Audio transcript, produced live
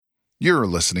You're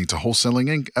listening to Wholesaling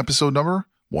Inc., episode number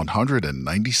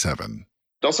 197.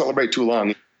 Don't celebrate too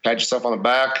long. Pat yourself on the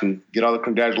back and get all the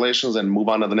congratulations and move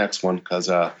on to the next one, because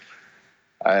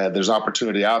there's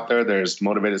opportunity out there. There's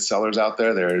motivated sellers out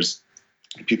there. There's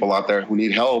people out there who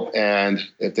need help. And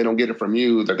if they don't get it from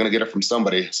you, they're going to get it from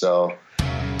somebody. So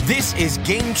this is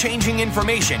game-changing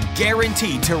information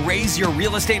guaranteed to raise your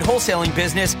real estate wholesaling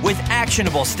business with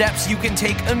actionable steps you can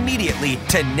take immediately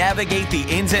to navigate the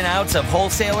ins and outs of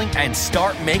wholesaling and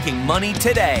start making money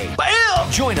today.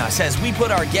 Bam! Join us as we put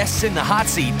our guests in the hot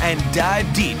seat and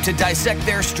dive deep to dissect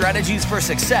their strategies for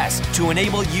success to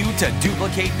enable you to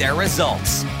duplicate their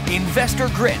results. Investor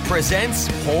Grit presents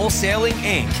Wholesaling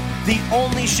Inc., the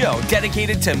only show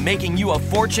dedicated to making you a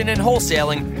fortune in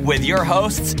wholesaling with your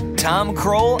hosts, Tom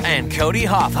Kroll and Cody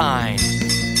Hoffheim.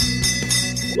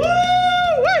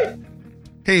 Woo-wee!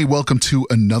 Hey, welcome to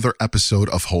another episode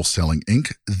of Wholesaling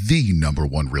Inc., the number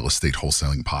one real estate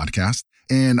wholesaling podcast.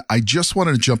 And I just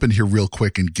wanted to jump in here real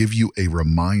quick and give you a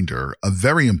reminder, a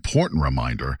very important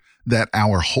reminder, that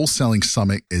our Wholesaling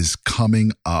Summit is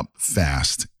coming up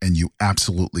fast, and you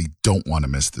absolutely don't want to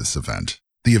miss this event.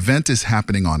 The event is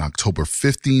happening on October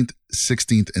 15th,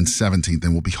 16th, and 17th,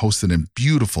 and will be hosted in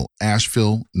beautiful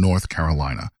Asheville, North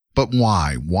Carolina. But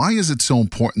why? Why is it so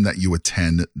important that you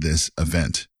attend this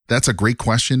event? That's a great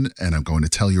question, and I'm going to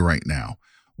tell you right now.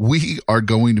 We are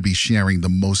going to be sharing the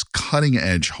most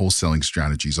cutting-edge wholesaling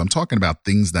strategies. I'm talking about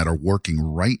things that are working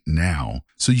right now,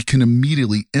 so you can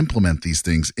immediately implement these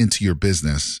things into your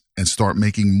business and start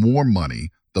making more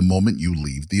money the moment you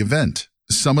leave the event.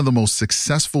 Some of the most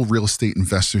successful real estate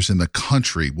investors in the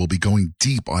country will be going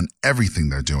deep on everything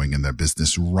they're doing in their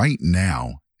business right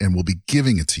now, and will be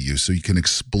giving it to you so you can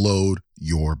explode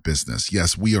your business.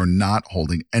 Yes, we are not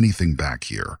holding anything back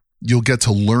here. You'll get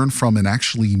to learn from and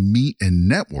actually meet and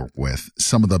network with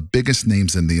some of the biggest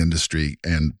names in the industry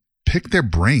and pick their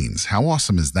brains. How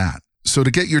awesome is that? So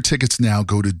to get your tickets now,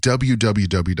 go to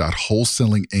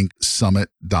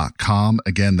www.wholesalingincsummit.com.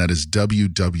 Again, that is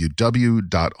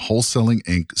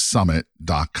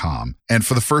www.wholesalingincsummit.com. And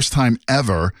for the first time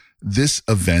ever, this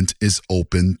event is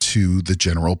open to the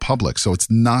general public. So it's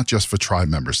not just for tribe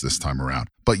members this time around,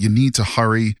 but you need to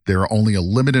hurry. There are only a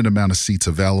limited amount of seats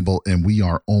available, and we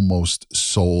are almost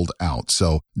sold out.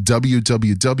 So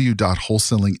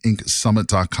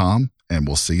www.wholesalingincsummit.com, and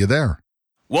we'll see you there.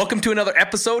 Welcome to another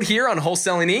episode here on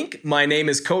Wholesaling Inc. My name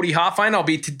is Cody Hoffheim. I'll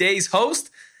be today's host.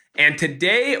 And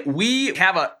today we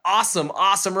have an awesome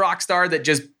rock star that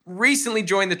just recently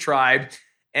joined the tribe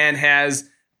and has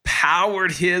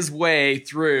powered his way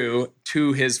through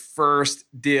to his first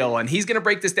deal. And he's going to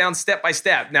break this down step by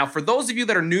step. Now, for those of you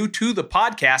that are new to the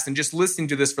podcast and just listening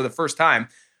to this for the first time,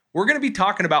 we're going to be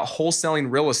talking about wholesaling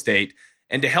real estate.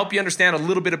 And to help you understand a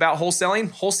little bit about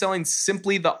wholesaling is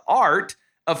simply the art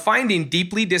of finding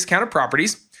deeply discounted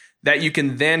properties that you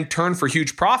can then turn for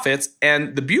huge profits.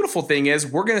 And the beautiful thing is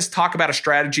we're going to talk about a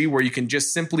strategy where you can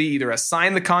just simply either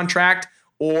assign the contract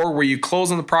or where you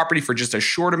close on the property for just a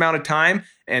short amount of time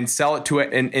and sell it to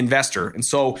an investor. And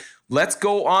so let's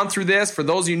go on through this. For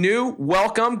those of you new,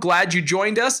 welcome. Glad you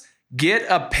joined us. Get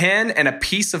a pen and a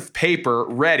piece of paper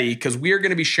ready, because we are going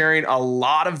to be sharing a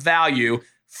lot of value,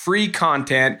 free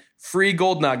content, free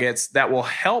gold nuggets that will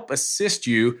help assist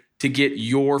you to get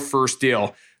your first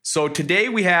deal. So today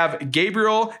we have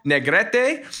Gabriel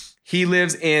Negrete. He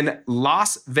lives in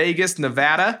Las Vegas,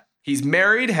 Nevada. He's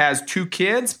married, has 2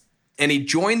 kids, and he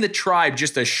joined the tribe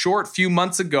just a short few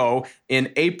months ago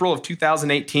in April of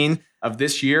 2018 of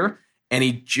this year. And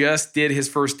he just did his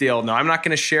first deal. Now, I'm not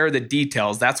going to share the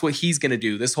details. That's what he's going to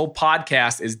do. This whole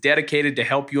podcast is dedicated to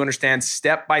help you understand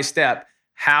step by step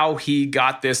how he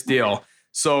got this deal.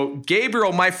 So,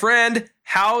 Gabriel, my friend,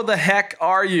 how the heck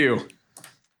are you?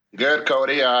 good,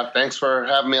 Cody. Thanks for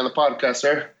having me on the podcast,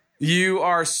 sir. You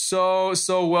are so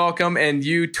welcome, and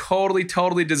you totally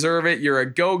deserve it. You're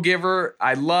a go-giver.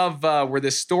 I love where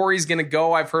this story's going to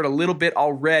go. I've heard a little bit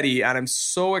already, and I'm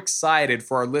so excited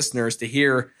for our listeners to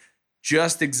hear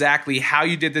just exactly how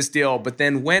you did this deal, but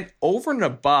then went over and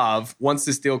above once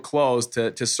this deal closed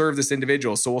to serve this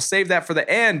individual. So we'll save that for the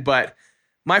end. But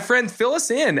my friend, fill us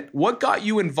in. What got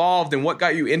you involved and what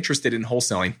got you interested in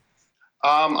wholesaling?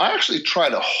 I actually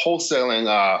tried a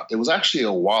wholesaling. It was actually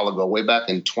a while ago, way back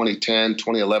in 2010,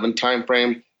 2011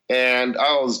 timeframe. And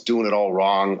I was doing it all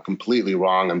wrong, completely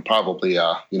wrong, and probably,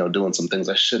 doing some things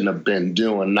I shouldn't have been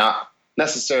doing. Not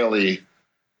necessarily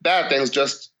bad things,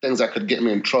 just things that could get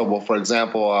me in trouble. For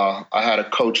example, I had a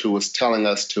coach who was telling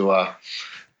us to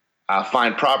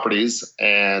find properties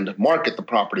and market the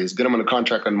properties, get them in a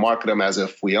contract and market them as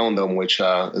if we own them, which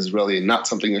is really not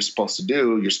something you're supposed to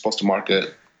do. You're supposed to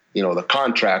market the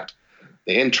contract.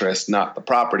 interest, not the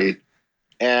property.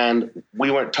 And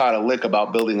we weren't taught a lick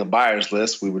about building a buyer's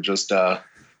list. We were just told,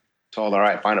 all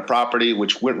right, find a property,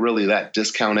 which weren't really that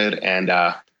discounted. And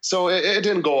so it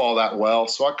didn't go all that well.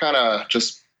 So I kind of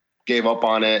just gave up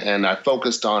on it, and I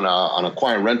focused on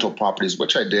acquiring rental properties,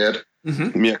 which I did.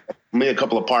 Mm-hmm. Me and a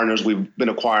couple of partners, we've been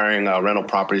acquiring rental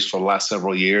properties for the last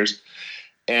several years.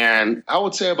 And I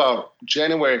would say about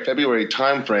January, February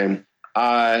timeframe,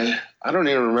 I don't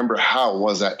even remember how it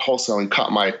was that wholesaling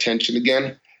caught my attention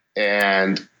again.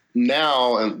 And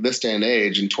now in this day and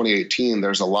age, in 2018,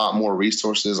 there's a lot more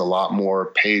resources, a lot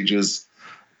more pages,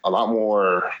 a lot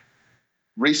more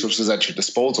resources at your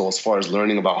disposal as far as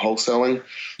learning about wholesaling.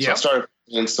 Yep. So I started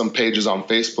in some pages on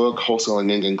Facebook,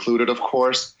 Wholesaling Inc. included, of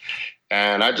course.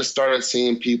 And I just started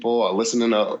seeing people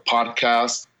listening to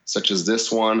podcasts such as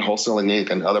this one, Wholesaling Inc.,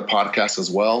 and other podcasts as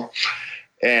well.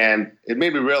 And it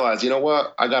made me realize, you know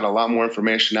what? I got a lot more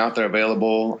information out there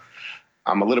available.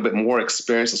 I'm a little bit more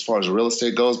experienced as far as real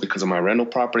estate goes because of my rental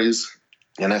properties.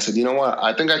 And I said, you know what?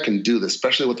 I think I can do this,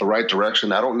 especially with the right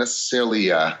direction. I don't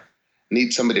necessarily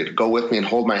need somebody to go with me and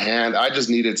hold my hand. I just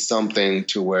needed something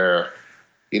to where,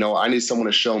 you know, I need someone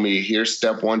to show me, here's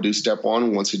step one, do step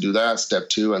one. Once you do that, step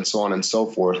two, and so on and so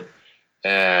forth.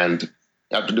 And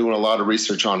after doing a lot of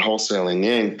research on Wholesaling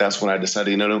Inc., that's when I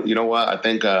decided, you know what? I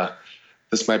think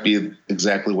this might be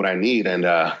exactly what I need. And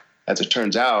as it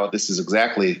turns out, this is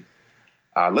exactly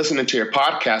listening to your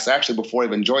podcast. Actually, before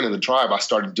even joining the tribe, I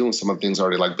started doing some of the things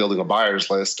already, like building a buyer's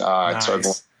list. Nice. I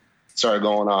started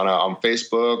going on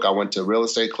Facebook. I went to real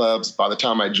estate clubs. By the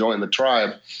time I joined the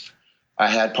tribe, I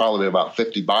had probably about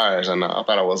 50 buyers, and I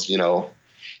thought I was the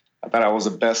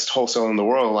best wholesaler in the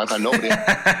world. I thought nobody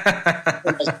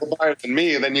had more buyers than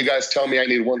me. And then you guys tell me I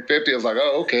need 150. I was like,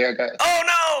 oh, okay. I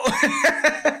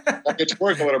get to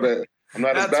work a little bit. I'm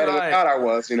not as bad as I thought I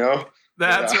was, you know?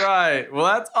 That's right. Well,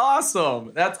 that's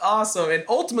awesome. That's awesome. And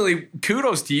ultimately,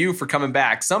 kudos to you for coming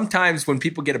back. Sometimes when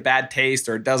people get a bad taste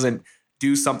or it doesn't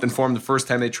do something for them the first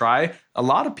time they try, a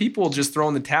lot of people just throw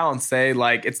in the towel and say,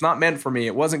 like, it's not meant for me.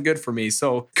 It wasn't good for me.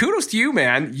 So kudos to you,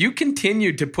 man. You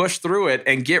continued to push through it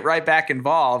and get right back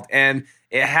involved. And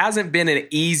it hasn't been an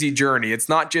easy journey. It's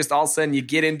not just all of a sudden you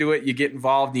get into it, you get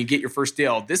involved, and you get your first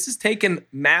deal. This has taken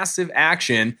massive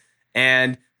action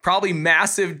and probably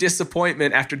massive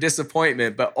disappointment after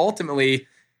disappointment. But ultimately,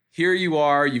 here you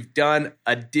are. You've done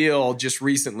a deal just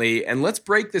recently. And let's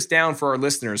break this down for our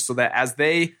listeners so that as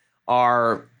they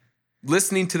are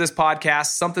listening to this podcast,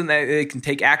 something that they can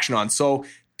take action on. So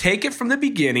take it from the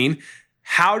beginning.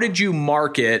 How did you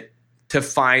market to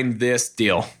find this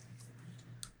deal?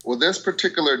 Well, this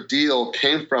particular deal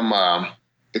came from,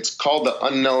 it's called the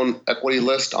unknown equity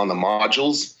list on the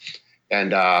modules.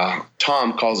 And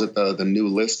Tom calls it the new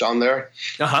list on there.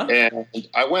 Uh-huh. And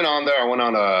I went on there. I went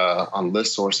on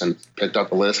ListSource and picked up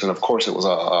the list. And, of course, it was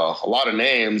a lot of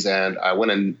names. And I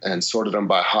went in and sorted them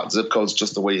by hot zip codes,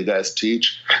 just the way you guys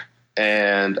teach.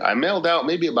 And I mailed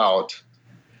out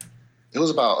it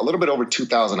was about a little bit over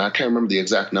 2,000. I can't remember the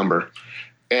exact number.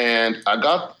 And I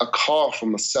got a call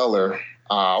from the seller.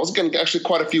 I was getting actually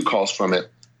quite a few calls from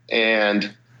it.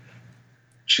 And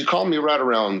she called me right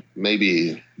around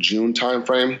maybe June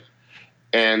timeframe.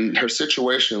 And her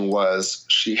situation was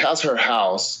she has her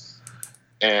house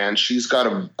and she's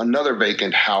got another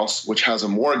vacant house, which has a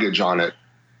mortgage on it.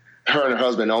 Her and her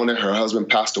husband own it. Her husband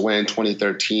passed away in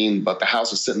 2013, but the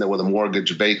house is sitting there with a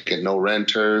mortgage vacant, no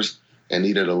renters, and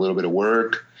needed a little bit of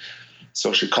work.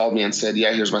 So she called me and said,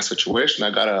 yeah, here's my situation.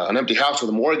 I got an empty house with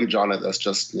a mortgage on it that's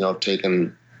just,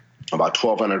 taking about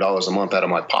 $1,200 a month out of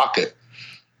my pocket.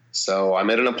 So I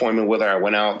made an appointment with her. I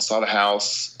went out, saw the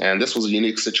house, and this was a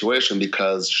unique situation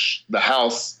because the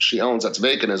house she owns that's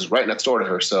vacant is right next door to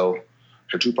her. So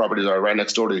her two properties are right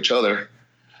next door to each other.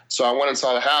 So I went and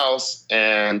saw the house,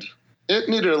 and it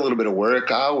needed a little bit of work.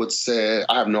 I would say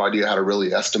I have no idea how to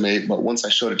really estimate, but once I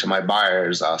showed it to my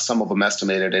buyers, some of them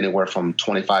estimated anywhere from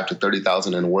 $25,000 to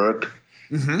 $30,000 in work.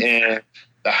 Mm-hmm. And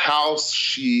the house,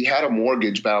 she had a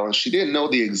mortgage balance. She didn't know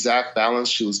the exact balance.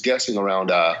 She was guessing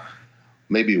around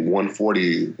maybe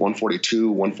 140,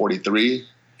 142, 143.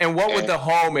 And what would the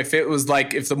home, if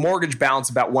the mortgage balance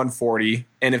about 140,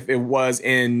 and if it was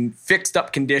in fixed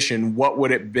up condition, what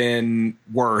would it been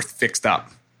worth fixed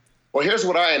up? Well, here's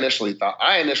what I initially thought.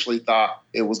 I initially thought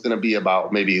it was going to be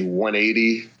about maybe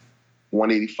 180,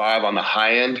 185 on the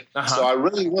high end. Uh-huh. So I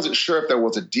really wasn't sure if there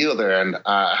was a deal there. And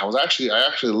I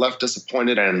actually left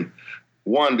disappointed. And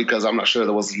one, because I'm not sure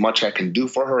there was much I can do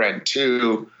for her. And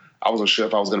two, I wasn't sure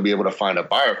if I was going to be able to find a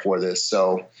buyer for this.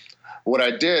 So what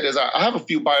I did is I have a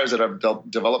few buyers that I've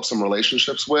developed some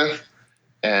relationships with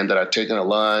and that I've taken to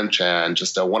lunch, and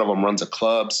just one of them runs a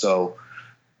club. So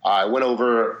I went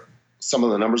over some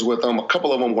of the numbers with them. A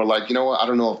couple of them were like, you know what, I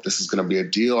don't know if this is going to be a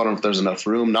deal. I don't know if there's enough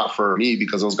room. Not for me,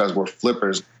 because those guys were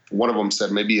flippers. One of them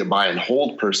said maybe a buy and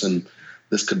hold person,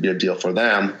 this could be a deal for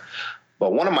them.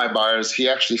 But one of my buyers, he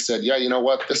actually said, yeah, you know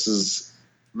what, this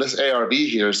ARV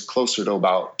here is closer to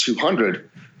about 200.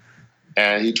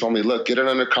 And he told me, look, get it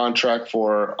under contract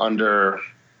for under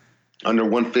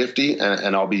 150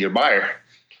 and I'll be your buyer.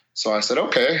 So I said,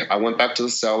 okay. I went back to the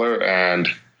seller, and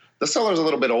the seller's a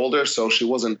little bit older, so she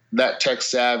wasn't that tech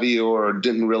savvy or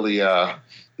didn't really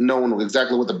know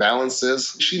exactly what the balance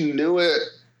is. She knew it.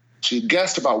 She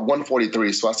guessed about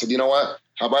 143. So I said, you know what?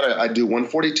 How about I do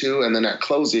 142, and then at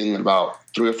closing about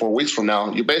 3 or 4 weeks from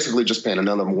now, you're basically just paying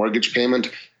another mortgage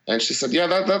payment. And she said, yeah,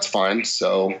 that's fine.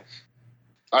 So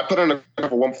I put in a for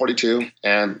 142,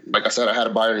 and like I said, I had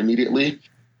a buyer immediately.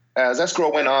 As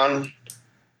escrow went on,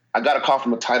 I got a call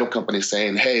from a title company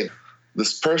saying, hey,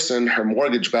 this person, her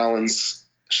mortgage balance,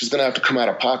 she's going to have to come out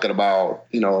of pocket about,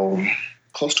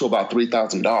 close to about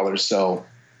 $3,000. So,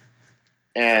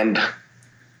 and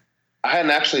I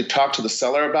hadn't actually talked to the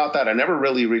seller about that. I never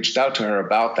really reached out to her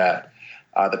about that.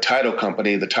 The title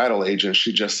company, the title agent,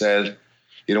 she just said,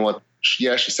 you know what?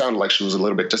 Yeah, she sounded like she was a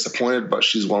little bit disappointed, but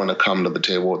she's willing to come to the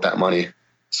table with that money.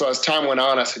 So as time went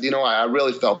on, I said, I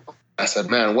really felt, I said,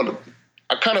 man,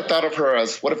 I kind of thought of her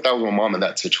as, what if that was my mom in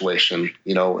that situation?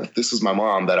 If this is my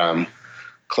mom that I'm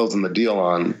closing the deal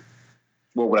on,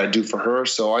 what would I do for her?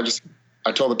 So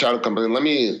I told the title company, let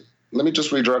me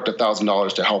just redirect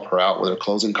 $1,000 to help her out with her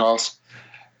closing costs.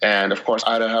 And of course,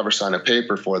 I had to have her sign a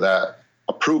paper for that,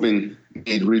 approving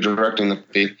me redirecting the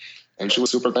fee. And she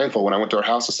was super thankful when I went to her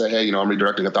house to say, hey, I'm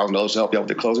redirecting $1,000 to help you out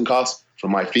with the closing costs for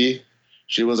my fee.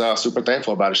 She was super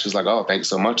thankful about it. She's like, oh, thanks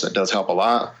so much. That does help a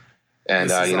lot.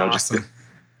 And, awesome.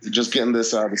 just getting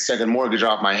this the second mortgage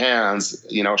off my hands,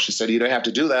 she said, you don't have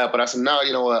to do that. But I said, no,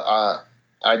 you know what?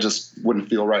 I just wouldn't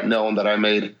feel right knowing that I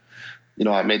made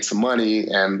some money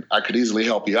and I could easily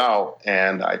help you out.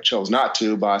 And I chose not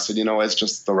to, but I said, it's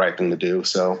just the right thing to do.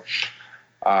 So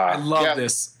I love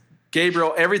this.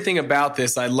 Gabriel, everything about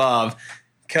this I love,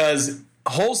 because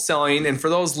wholesaling, and for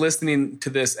those listening to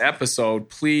this episode,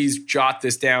 please jot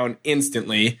this down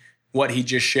instantly, what he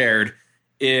just shared,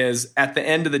 is at the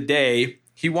end of the day,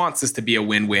 he wants this to be a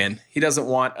win-win. He doesn't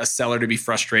want a seller to be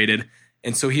frustrated.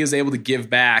 And so he was able to give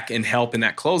back and help in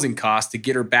that closing cost to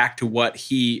get her back to what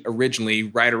he originally,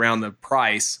 right around the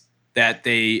price that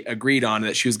they agreed on,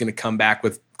 that she was going to come back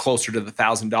with closer to the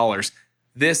 $1,000.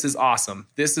 This is awesome.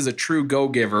 This is a true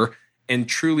go-giver and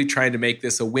truly trying to make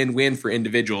this a win-win for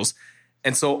individuals.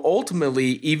 And so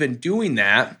ultimately, even doing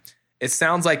that, it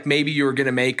sounds like maybe you were going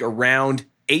to make around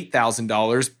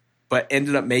 $8,000, but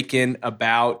ended up making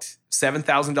about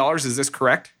 $7,000. Is this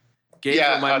correct?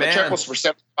 Gabriel, the check was for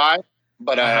 $75,000,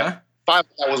 but $5,000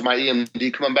 was my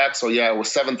EMD coming back. So yeah, it was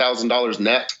 $7,000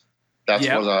 net. That's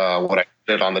what I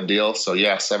did on the deal. So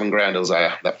yeah, $7,000 was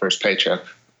that first paycheck.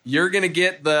 You're going to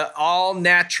get the all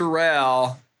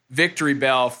natural victory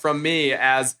bell from me,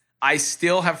 as I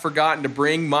still have forgotten to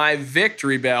bring my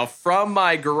victory bell from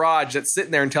my garage that's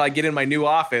sitting there until I get in my new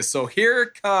office. So here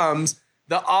comes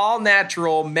the all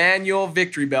natural manual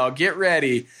victory bell. Get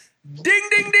ready. Ding,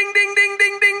 ding, ding, ding, ding,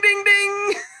 ding, ding, ding,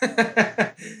 ding.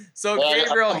 So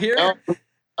Gabriel, here.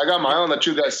 I got my own that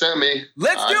you guys sent me.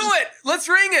 Let's do it. Let's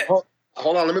ring it. Hold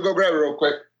on. Let me go grab it real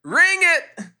quick. Ring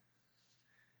it.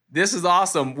 This is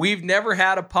awesome. We've never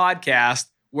had a podcast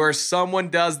where someone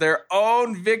does their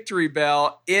own victory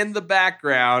bell in the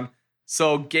background.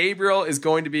 So Gabriel is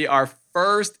going to be our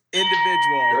first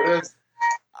individual. There it is.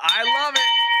 I love it.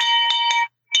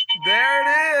 There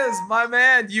it is, my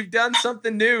man. You've done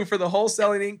something new for the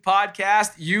Wholesaling Inc.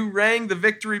 podcast. You rang the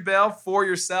victory bell for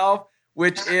yourself,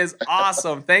 which is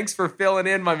awesome. Thanks for filling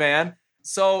in, my man.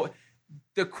 So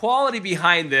the quality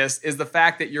behind this is the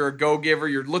fact that you're a go-giver,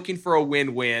 you're looking for a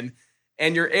win-win,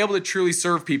 and you're able to truly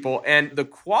serve people. And the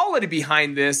quality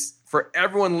behind this, for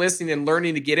everyone listening and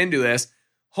learning to get into this,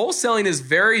 wholesaling is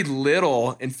very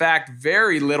little, in fact,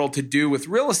 very little to do with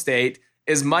real estate,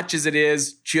 as much as it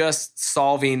is just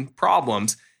solving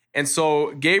problems. And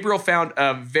so Gabriel found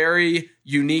a very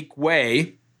unique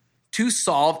way to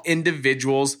solve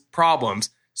individuals' problems.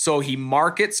 So he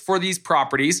markets for these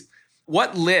properties.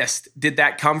 What list did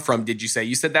that come from, did you say?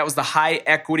 You said that was the high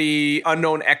equity,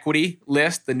 unknown equity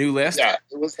list, the new list? Yeah,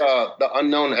 it was the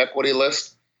unknown equity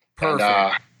list.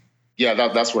 Perfect. And,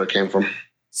 that's where it came from.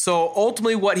 So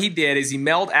ultimately what he did is he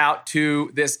mailed out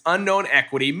to this unknown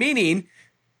equity, meaning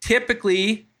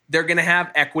typically they're going to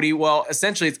have equity. Well,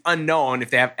 essentially it's unknown if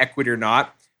they have equity or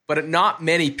not, but not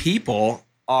many people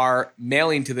are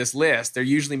mailing to this list. They're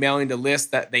usually mailing to lists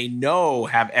that they know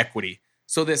have equity.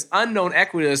 So this unknown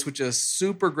equity list, which is a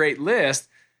super great list,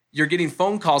 you're getting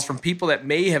phone calls from people that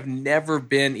may have never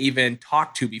been even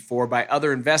talked to before by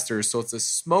other investors. So it's a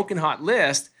smoking hot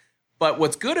list. But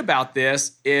what's good about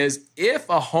this is if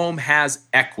a home has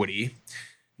equity,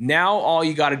 now all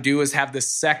you got to do is have the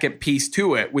second piece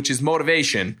to it, which is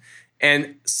motivation.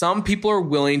 And some people are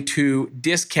willing to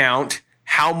discount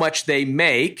how much they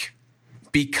make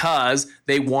because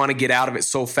they want to get out of it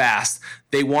so fast.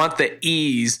 They want the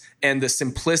ease and the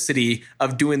simplicity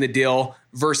of doing the deal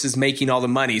versus making all the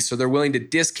money. So they're willing to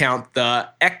discount the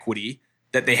equity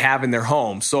that they have in their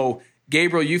home. So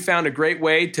Gabriel, you found a great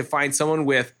way to find someone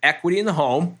with equity in the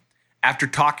home. After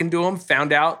talking to them,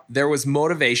 found out there was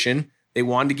motivation. They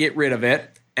wanted to get rid of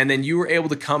it. And then you were able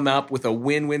to come up with a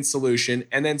win-win solution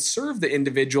and then serve the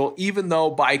individual, even though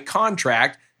by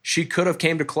contract, she could have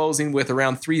came to closing with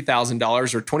around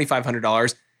 $3,000 or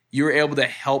 $2,500. You were able to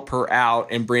help her out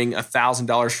and bring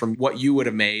 $1,000 from what you would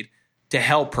have made to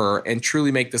help her and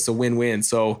truly make this a win-win.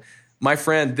 So, my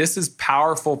friend, this is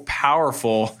powerful,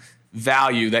 powerful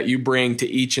value that you bring to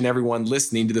each and everyone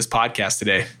listening to this podcast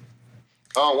today.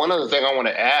 Oh, one other thing I want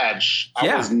to add.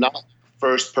 I was not the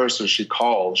first person she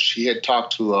called. She had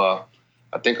talked to, I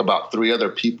think, about 3 other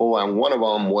people, and one of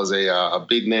them was a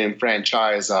big-name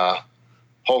franchise not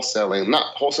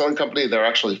wholesaling company. They're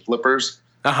actually flippers.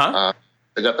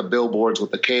 They got the billboards with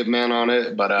the caveman on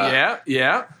it. But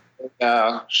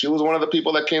she was one of the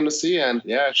people that came to see, and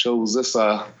she was this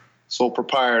sole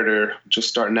proprietor, just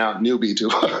starting out, newbie to.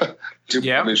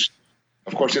 I mean,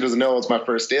 of course, she doesn't know it's my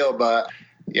first deal, but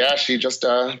she just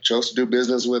chose to do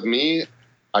business with me.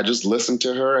 I just listened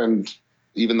to her, and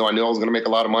even though I knew I was going to make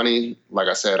a lot of money, like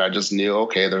I said, I just knew,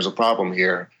 okay, there's a problem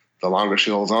here. The longer she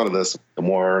holds on to this, the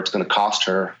more it's going to cost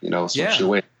her, so she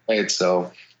waited.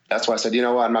 So that's why I said, you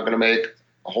know what, I'm not going to make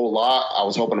a whole lot. I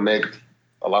was hoping to make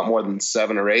a lot more than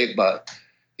 7 or 8, but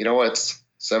you know what,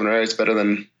 7 or 8 is better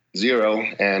than 0.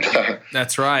 And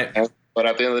that's right. But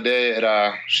at the end of the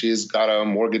day, she's got a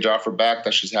mortgage offer back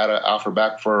that she's had an offer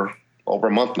back for over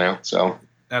a month now. So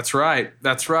that's right.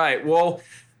 That's right. Well,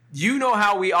 you know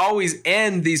how we always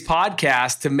end these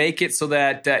podcasts to make it so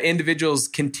that individuals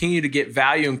continue to get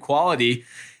value and quality.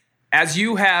 As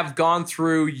you have gone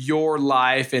through your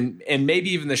life and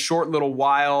maybe even the short little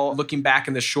while, looking back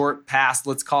in the short past,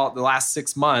 let's call it the last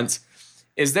 6 months,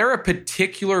 is there a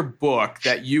particular book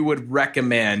that you would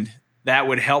recommend that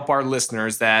would help our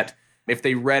listeners, that if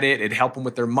they read it, it'd help them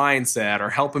with their mindset or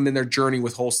help them in their journey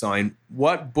with wholesaling?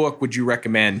 What book would you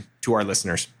recommend to our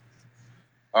listeners?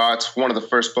 It's one of the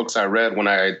first books I read when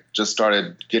I just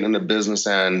started getting into business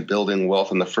and building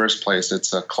wealth in the first place.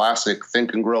 It's a classic,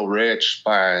 Think and Grow Rich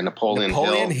by Napoleon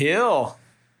Hill.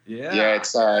 Yeah,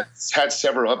 it's had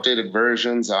several updated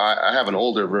versions. I have an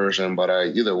older version, but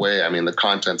either way, I mean, the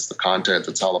content's the content.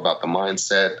 It's all about the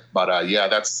mindset. But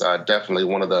that's definitely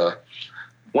one of the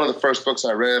first books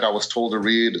I read. I was told to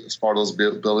read as part of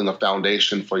building a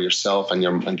foundation for yourself and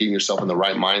getting yourself in the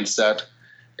right mindset.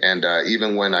 And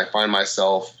even when I find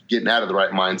myself getting out of the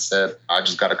right mindset, I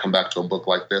just got to come back to a book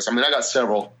like this. I mean, I got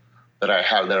several that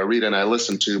I read and I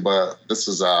listen to, but this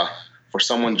is for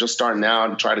someone just starting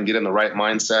out and trying to get in the right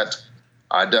mindset.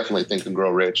 I definitely think Think and Grow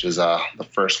Rich is the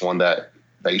first one that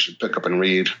you should pick up and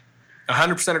read.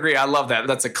 100% agree. I love that.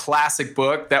 That's a classic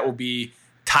book that will be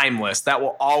timeless. That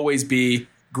will always be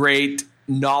great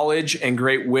knowledge and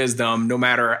great wisdom, no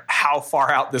matter how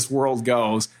far out this world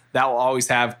goes. That will always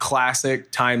have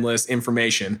classic, timeless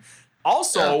information.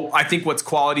 Also, I think what's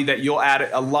quality that you'll add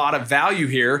a lot of value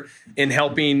here in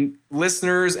helping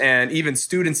listeners and even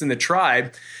students in the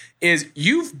tribe is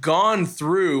you've gone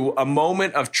through a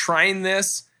moment of trying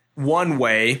this one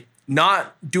way,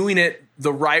 not doing it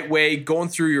the right way, going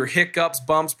through your hiccups,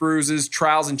 bumps, bruises,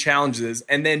 trials, and challenges,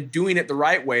 and then doing it the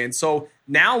right way. And so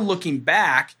now looking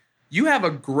back, you have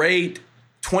a great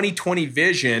 2020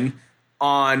 vision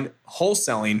on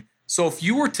wholesaling. So if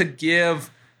you were to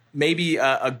give maybe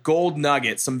a gold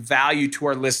nugget, some value to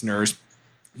our listeners,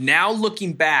 now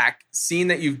looking back, seeing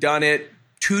that you've done it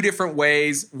 2 different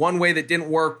ways, one way that didn't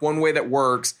work, one way that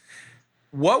works,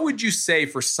 what would you say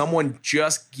for someone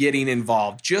just getting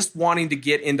involved, just wanting to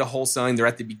get into wholesaling? They're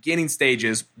at the beginning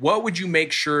stages. What would you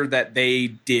make sure that they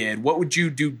did? What would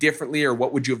you do differently, or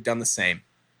what would you have done the same?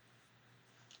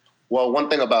 Well, one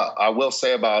thing I will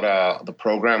say about the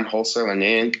program Wholesaling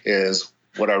Inc. is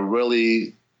what I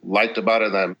really liked about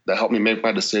it that helped me make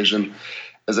my decision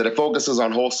is that it focuses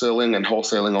on wholesaling and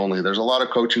wholesaling only. There's a lot of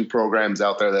coaching programs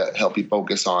out there that help you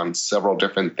focus on several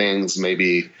different things,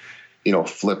 maybe,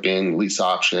 flipping, lease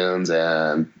options,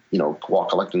 and, while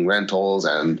collecting rentals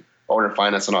and owner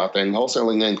finance and all that thing.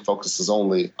 Wholesaling Inc. focuses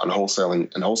only on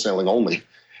wholesaling and wholesaling only.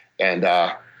 And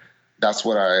that's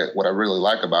what I really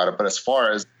like about it. But as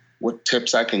far as what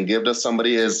tips I can give to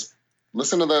somebody is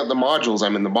listen to the modules. I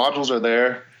mean, the modules are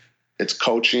there. It's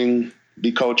coaching,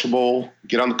 be coachable,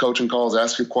 get on the coaching calls,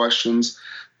 ask your questions.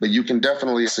 But you can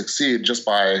definitely succeed just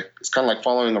by, it's kind of like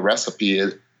following a recipe.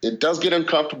 It does get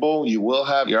uncomfortable. You will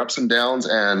have your ups and downs.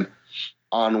 And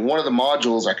on one of the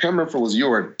modules, I can't remember if it was you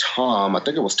or Tom. I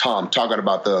think it was Tom talking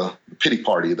about the pity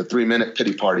party, the 3-minute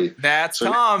pity party. That's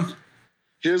so Tom.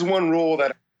 Here's one rule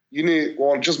that you need,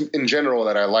 well, just in general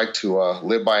that I like to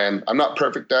live by. And I'm not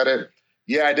perfect at it.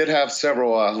 Yeah, I did have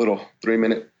several little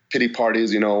 3-minute pity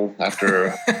parties,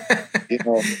 after,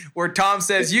 where Tom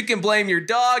says, you can blame your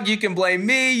dog, you can blame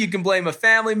me, you can blame a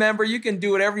family member, you can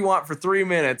do whatever you want for 3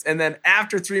 minutes. And then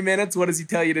after 3 minutes, what does he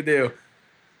tell you to do?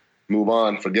 Move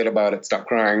on, forget about it, stop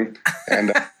crying.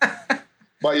 And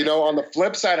but on the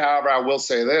flip side, however, I will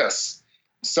say this: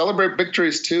 celebrate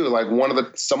victories too. Like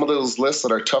some of those lists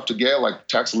that are tough to get, like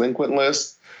tax delinquent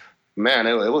lists. Man,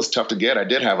 it was tough to get. I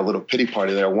did have a little pity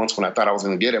party there once when I thought I was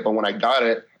going to get it, but when I got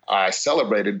it, I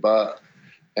celebrated.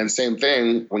 And same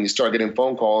thing when you start getting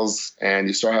phone calls and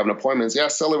you start having appointments. Yeah,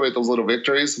 celebrate those little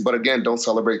victories, but again, don't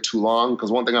celebrate too long.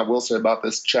 Because one thing I will say about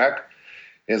this check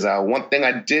is one thing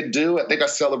I did do, I think I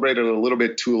celebrated a little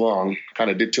bit too long, kind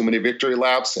of did too many victory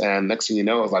laps. And next thing you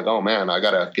know, I was like, oh man, I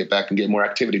got to get back and get more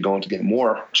activity going to get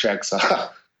more checks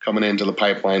coming into the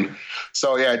pipeline.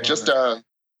 So yeah, just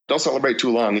don't celebrate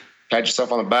too long. Pat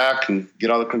yourself on the back and get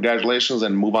all the congratulations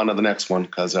and move on to the next one.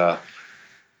 Because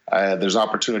there's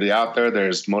opportunity out there.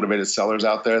 There's motivated sellers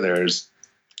out there. There's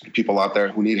people out there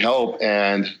who need help.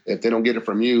 And if they don't get it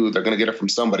from you, they're going to get it from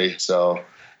somebody. So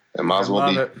it might as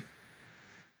well be.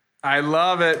 I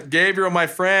love it. Gabriel, my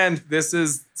friend, this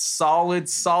is solid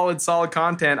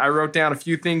content. I wrote down a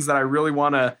few things that I really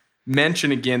want to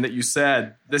mention again that you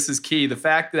said. This is key. The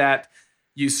fact that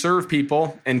you serve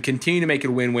people and continue to make it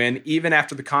a win-win, even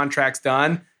after the contract's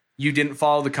done. You didn't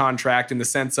follow the contract in the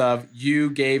sense of you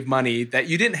gave money that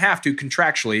you didn't have to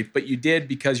contractually, but you did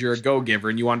because you're a go-giver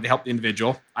and you wanted to help the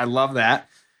individual. I love that.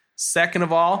 Second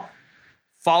of all,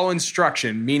 follow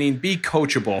instruction, meaning be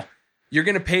coachable. You're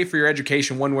going to pay for your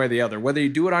education one way or the other, whether you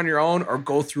do it on your own or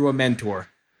go through a mentor,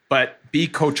 but be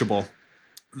coachable.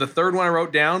 The third one I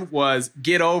wrote down was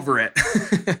get over it.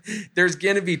 There's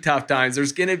going to be tough times.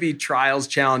 There's going to be trials,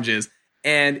 challenges,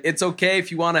 and it's okay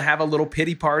if you want to have a little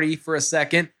pity party for a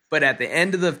second. But at the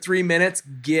end of the 3 minutes,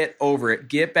 get over it.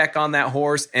 Get back on that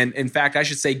horse. And in fact, I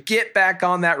should say, get back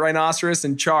on that rhinoceros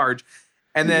and charge.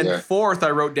 And then fourth,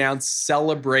 I wrote down,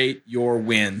 celebrate your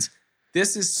wins.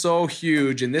 This is so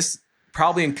huge. And this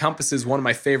probably encompasses one of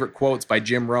my favorite quotes by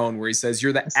Jim Rohn, where he says,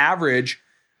 you're the average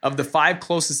of the 5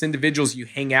 closest individuals you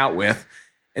hang out with.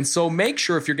 And so make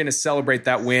sure if you're going to celebrate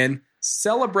that win,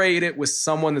 celebrate it with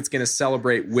someone that's going to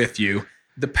celebrate with you.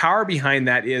 The power behind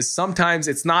that is sometimes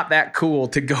it's not that cool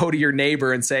to go to your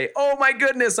neighbor and say, oh my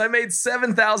goodness, I made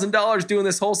 $7,000 doing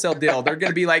this wholesale deal. They're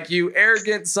going to be like, you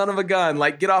arrogant son of a gun,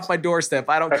 like get off my doorstep.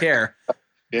 I don't care.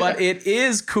 But it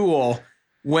is cool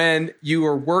when you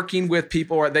are working with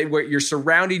people where you're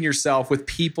surrounding yourself with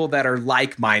people that are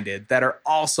like-minded, that are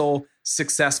also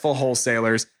successful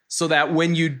wholesalers, so that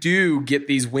when you do get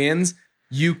these wins,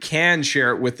 you can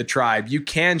share it with the tribe. You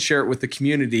can share it with the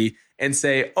community and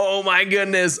say, oh my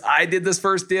goodness, I did this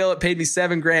first deal. It paid me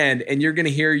 $7,000. And you're going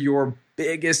to hear your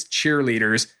biggest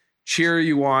cheerleaders cheer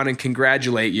you on and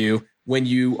congratulate you when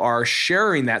you are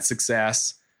sharing that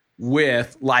success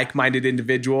with like-minded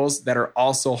individuals that are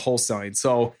also wholesaling.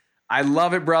 So I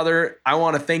love it, brother. I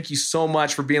want to thank you so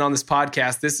much for being on this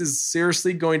podcast. This is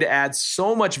seriously going to add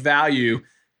so much value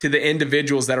to the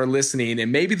individuals that are listening.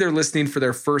 And maybe they're listening for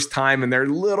their first time and they're a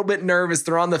little bit nervous.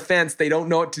 They're on the fence. They don't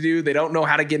know what to do. They don't know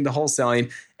how to get into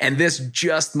wholesaling. And this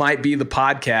just might be the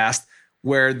podcast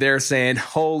where they're saying,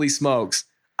 holy smokes,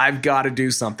 I've got to do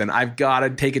something. I've got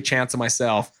to take a chance on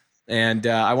myself. And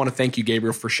I want to thank you,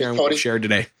 Gabriel, for sharing what you shared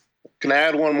today. Can I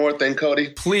add one more thing, Cody?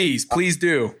 Please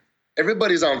do.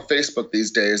 Everybody's on Facebook these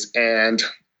days. And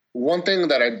one thing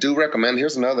that I do recommend,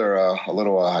 here's another, a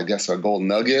gold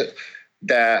nugget,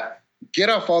 that get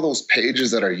off all those pages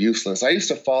that are useless. I used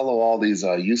to follow all these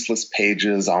useless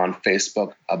pages on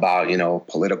Facebook about,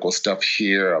 political stuff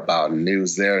here, about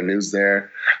news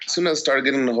there. As soon as I started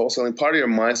getting the wholesaling, part of your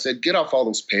mindset, get off all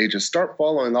those pages. Start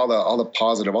following all the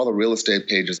positive, all the real estate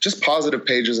pages, just positive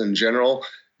pages in general.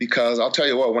 Because I'll tell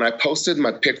you what, when I posted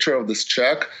my picture of this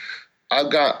check, I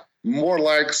got more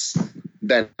likes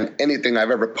than anything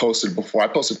I've ever posted before. I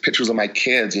posted pictures of my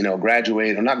kids,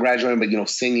 graduating, or not graduating, but,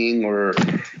 singing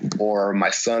or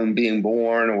my son being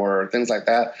born or things like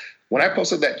that. When I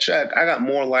posted that check, I got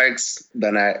more likes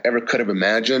than I ever could have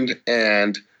imagined.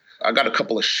 And I got a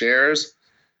couple of shares,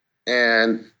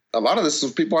 and a lot of this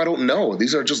is people I don't know.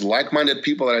 These are just like-minded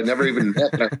people that I never even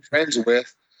met that I'm friends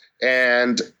with.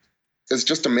 And it's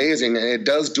just amazing. And it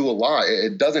does do a lot.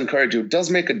 It does encourage you. It does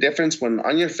make a difference when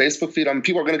on your Facebook feed,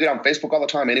 people are going to get on Facebook all the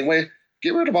time anyway.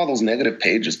 Get rid of all those negative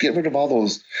pages. Get rid of all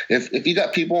those. If you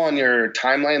got people on your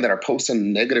timeline that are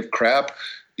posting negative crap,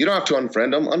 you don't have to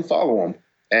unfriend them, unfollow them.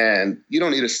 And you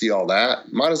don't need to see all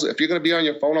that. Might as well, if you're going to be on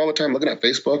your phone all the time looking at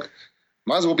Facebook,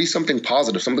 might as well be something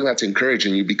positive, something that's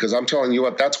encouraging you, because I'm telling you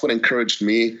what, that's what encouraged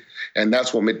me. And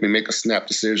that's what made me make a snap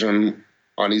decision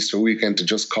on Easter weekend to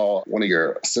just call one of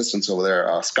your assistants over there,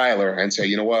 Skylar, and say,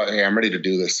 you know what, hey, I'm ready to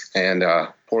do this. And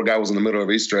poor guy was in the middle of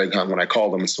Easter egg hunt when I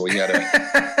called him, so he had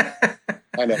to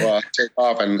kind of take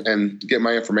off and get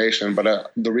my information.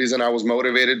 But the reason I was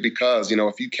motivated, because,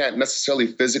 if you can't necessarily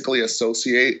physically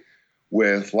associate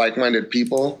with like-minded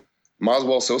people, might as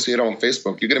well associate on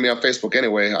Facebook. You're going to be on Facebook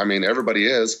anyway. I mean, everybody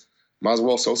is. Might as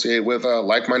well associate with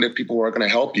like-minded people who are going to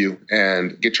help you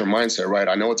and get your mindset right.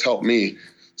 I know it's helped me.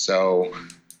 So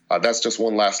that's just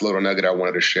one last little nugget I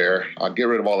wanted to share. I'll get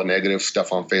rid of all the negative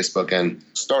stuff on Facebook and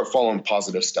start following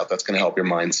positive stuff that's going to help your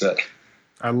mindset.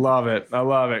 I love it. I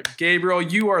love it. Gabriel,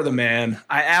 you are the man.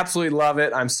 I absolutely love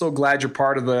it. I'm so glad you're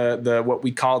part of the what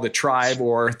we call the tribe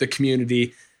or the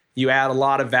community. You add a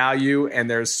lot of value, and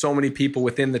there's so many people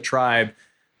within the tribe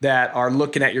that are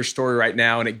looking at your story right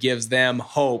now, and it gives them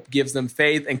hope, gives them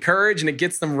faith and courage, and it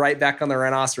gets them right back on the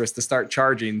rhinoceros to start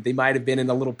charging. They might have been in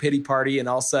a little pity party, and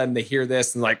all of a sudden they hear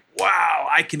this and like, wow,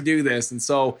 I can do this. And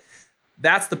so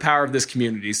that's the power of this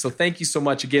community. So thank you so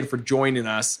much again for joining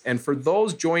us. And for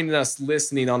those joining us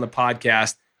listening on the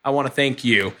podcast, I want to thank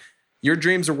you. Your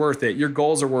dreams are worth it. Your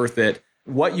goals are worth it.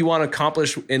 What you want to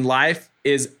accomplish in life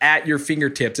is at your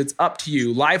fingertips. It's up to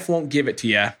you. Life won't give it to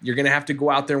you. You're going to have to go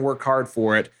out there and work hard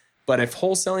for it. But if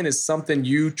wholesaling is something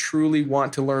you truly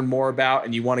want to learn more about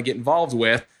and you want to get involved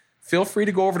with, feel free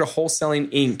to go over to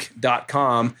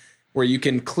wholesalinginc.com, where you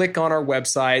can click on our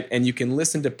website and you can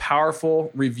listen to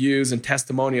powerful reviews and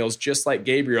testimonials just like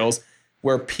Gabriel's,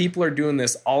 where people are doing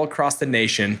this all across the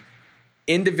nation.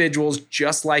 Individuals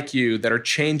just like you that are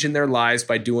changing their lives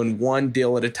by doing one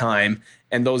deal at a time,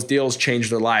 and those deals change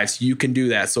their lives. You can do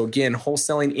that. So again,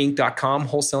 wholesalinginc.com,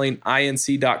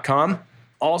 wholesalinginc.com.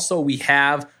 Also, we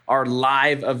have our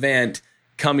live event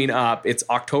coming up. It's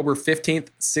October 15th,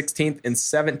 16th, and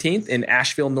 17th in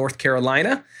Asheville, North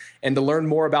Carolina. And to learn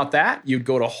more about that, you'd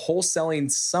go to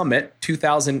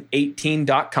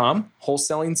wholesalingsummit2018.com,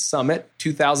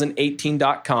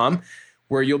 wholesalingsummit2018.com,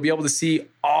 where you'll be able to see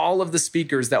all of the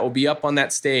speakers that will be up on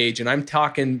that stage. And I'm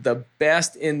talking the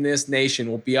best in this nation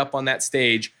will be up on that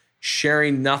stage,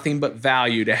 sharing nothing but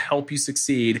value to help you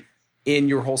succeed in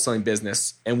your wholesaling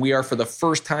business. And we are, for the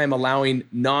first time, allowing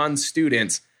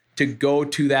non-students to go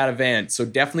to that event. So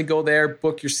definitely go there,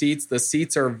 book your seats. The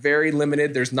seats are very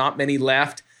limited. There's not many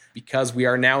left because we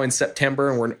are now in September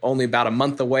and we're only about a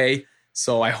month away.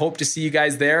 So I hope to see you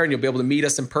guys there and you'll be able to meet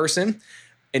us in person.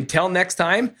 Until next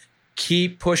time,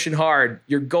 keep pushing hard.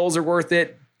 Your goals are worth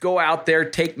it. Go out there,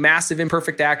 take massive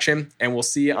imperfect action, and we'll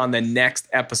see you on the next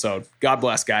episode. God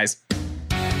bless, guys.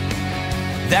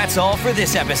 That's all for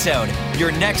this episode.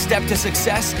 Your next step to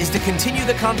success is to continue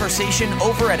the conversation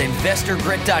over at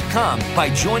investorgrit.com by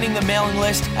joining the mailing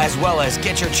list, as well as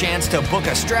get your chance to book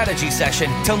a strategy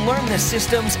session to learn the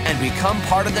systems and become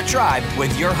part of the tribe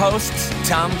with your hosts,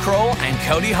 Tom Kroll and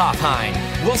Cody Hoffheim.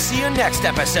 We'll see you next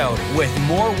episode with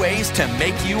more ways to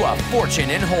make you a fortune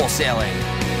in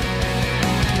wholesaling.